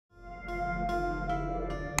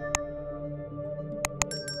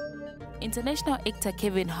International actor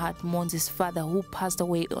Kevin Hart mourns his father who passed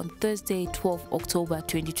away on Thursday, 12 October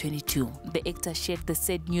 2022. The actor shared the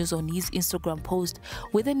sad news on his Instagram post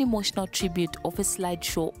with an emotional tribute of a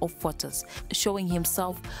slideshow of photos showing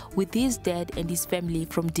himself with his dad and his family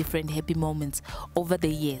from different happy moments over the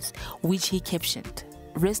years, which he captioned,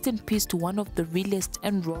 "Rest in peace to one of the realest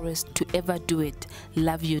and rawest to ever do it.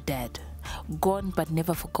 Love you, Dad. Gone but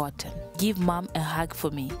never forgotten. Give Mom a hug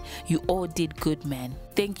for me. You all did good, man.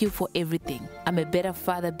 Thank you for everything. I'm a better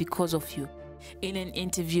father because of you." In an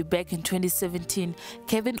interview back in 2017,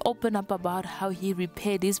 Kevin opened up about how he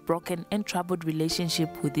repaired his broken and troubled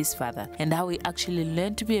relationship with his father and how he actually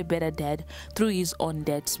learned to be a better dad through his own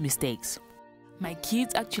dad's mistakes. "My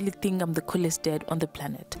kids actually think I'm the coolest dad on the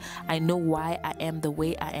planet. I know why I am the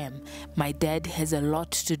way I am. My dad has a lot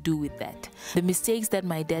to do with that. The mistakes that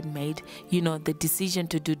my dad made, the decision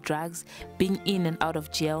to do drugs, being in and out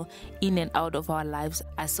of jail, in and out of our lives,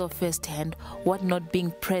 I saw firsthand what not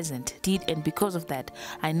being present did, and because of that,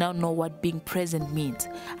 I now know what being present means.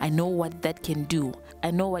 I know what that can do. I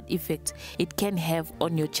know what effect it can have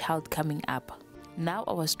on your child coming up. Now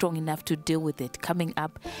I was strong enough to deal with it coming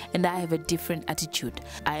up, and I have a different attitude.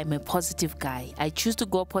 I am a positive guy. I choose to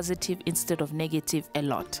go positive instead of negative a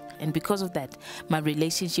lot. And because of that, my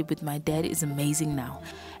relationship with my dad is amazing now.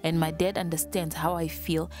 And my dad understands how I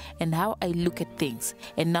feel and how I look at things.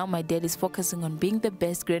 And now my dad is focusing on being the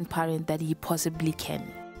best grandparent that he possibly can."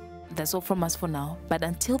 That's all from us for now, but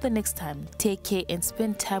until the next time, take care and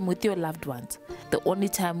spend time with your loved ones. The only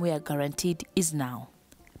time we are guaranteed is now.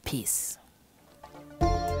 Peace.